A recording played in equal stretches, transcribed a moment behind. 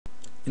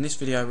In this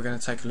video we're going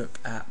to take a look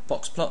at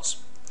box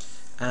plots,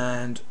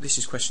 and this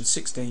is question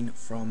 16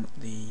 from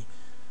the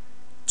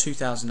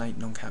 2008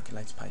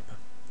 non-calculator paper.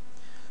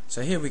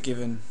 So here we're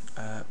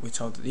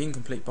told that the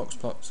incomplete box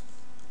plot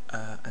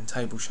and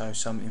table show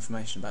some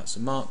information about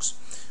some marks.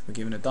 We're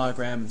given a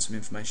diagram and some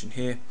information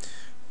here.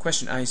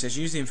 Question A says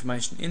use the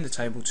information in the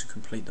table to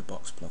complete the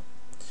box plot.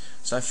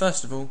 So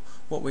first of all,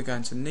 what we're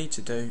going to need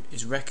to do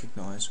is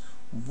recognise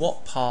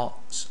what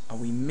parts are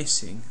we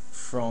missing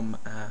from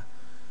our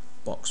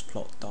box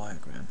plot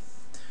diagram.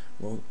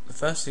 Well, the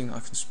first thing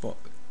I can spot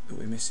that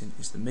we're missing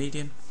is the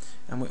median,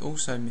 and we're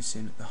also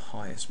missing the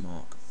highest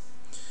mark.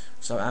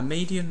 So our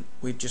median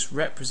we just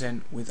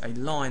represent with a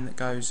line that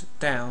goes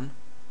down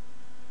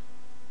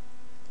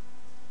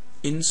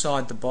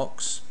inside the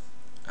box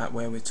at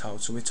where we're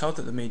told. So we're told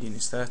that the median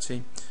is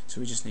 30,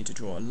 so we just need to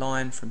draw a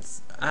line from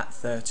at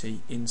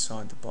 30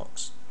 inside the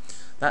box.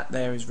 That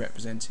there is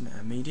representing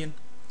our median.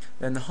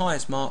 Then the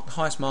highest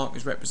mark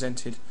is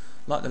represented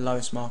like the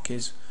lowest mark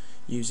is,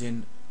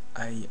 using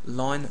a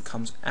line that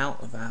comes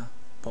out of our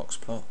box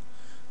plot,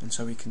 and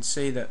so we can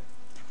see that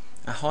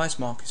our highest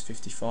mark is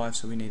 55,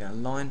 so we need our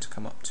line to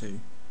come up to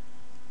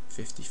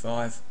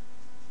 55,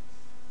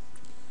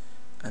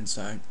 and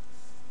so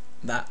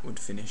that would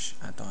finish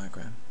our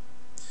diagram.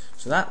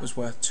 So that was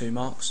worth 2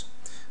 marks.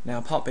 Now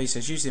part B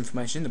says use the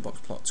information in the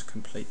box plot to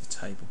complete the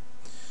table.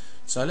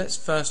 So let's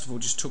first of all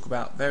just talk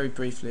about very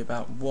briefly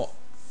about what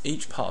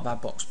each part of our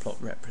box plot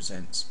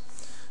represents.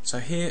 So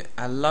here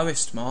our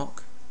lowest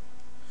mark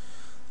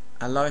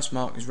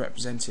is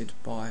represented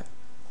by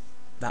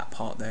that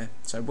part there.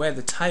 So where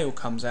the tail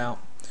comes out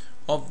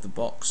of the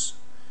box,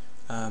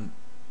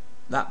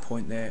 that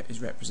point there is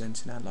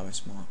representing our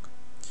lowest mark.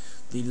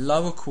 The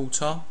lower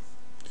quartile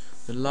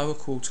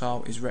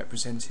is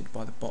represented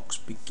by the box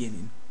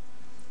beginning.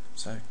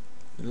 So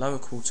the lower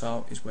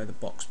quartile is where the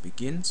box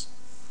begins.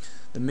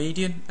 The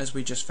median, as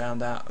we just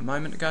found out a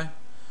moment ago,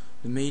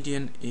 the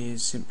median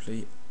is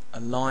simply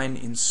a line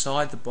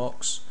inside the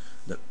box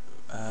that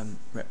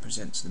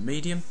represents the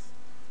median.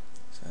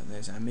 So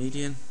there's our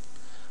median.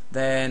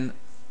 Then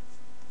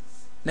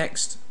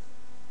next,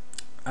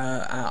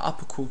 our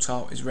upper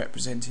quartile is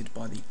represented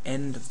by the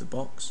end of the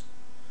box.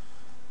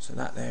 So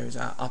that there is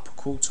our upper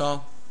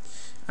quartile.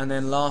 And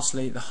then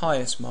lastly, the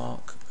highest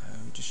mark,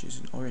 we just use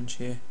an orange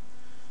here.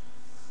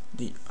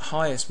 The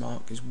highest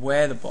mark is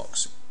where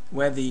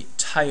the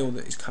tail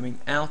that is coming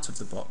out of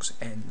the box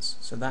ends.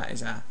 So that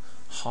is our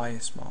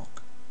highest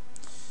mark.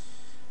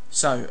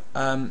 So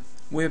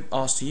we're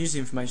asked to use the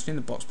information in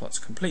the box plot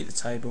to complete the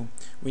table.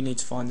 We need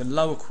to find the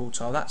lower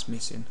quartile, that's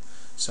missing.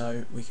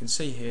 So we can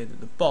see here that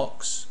the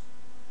box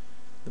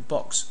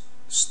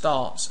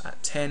starts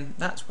at 10.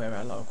 That's where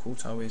our lower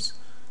quartile is.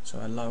 So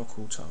our lower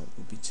quartile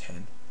will be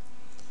 10.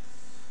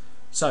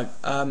 So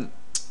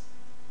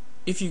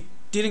if you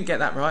didn't get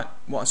that right,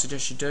 what I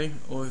suggest you do,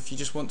 or if you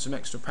just want some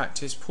extra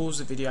practice, pause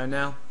the video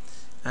now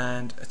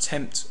and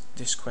attempt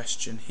this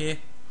question here,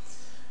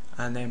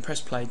 and then press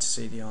play to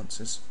see the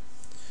answers.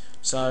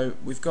 So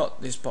we've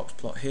got this box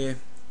plot here,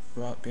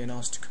 right, being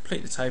asked to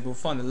complete the table,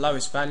 find the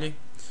lowest value.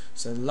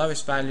 So the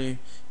lowest value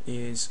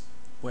is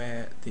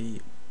where the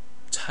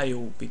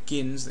tail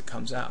begins that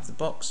comes out of the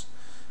box,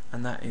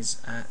 and that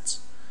is at,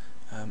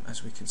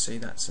 as we can see,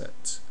 that's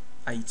at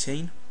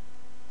 18.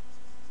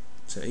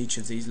 So each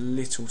of these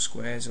little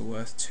squares are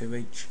worth 2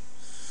 each.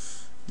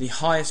 The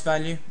highest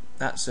value,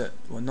 that's at,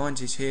 well,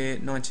 90's here,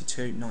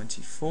 92,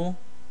 94.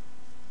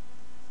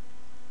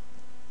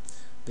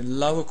 The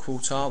lower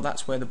quartile,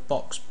 that's where the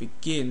box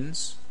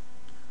begins.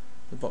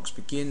 The box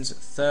begins at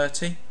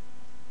 30.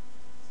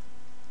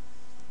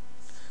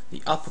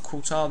 The upper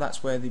quartile,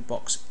 that's where the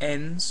box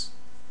ends.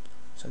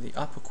 So the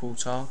upper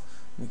quartile,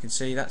 we can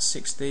see that's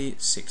 60,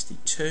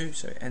 62,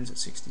 so it ends at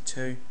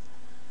 62.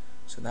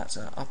 So that's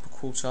our upper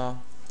quartile.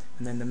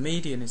 And then the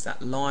median is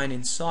that line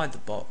inside the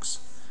box,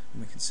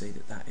 and we can see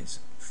that that is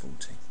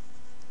 40.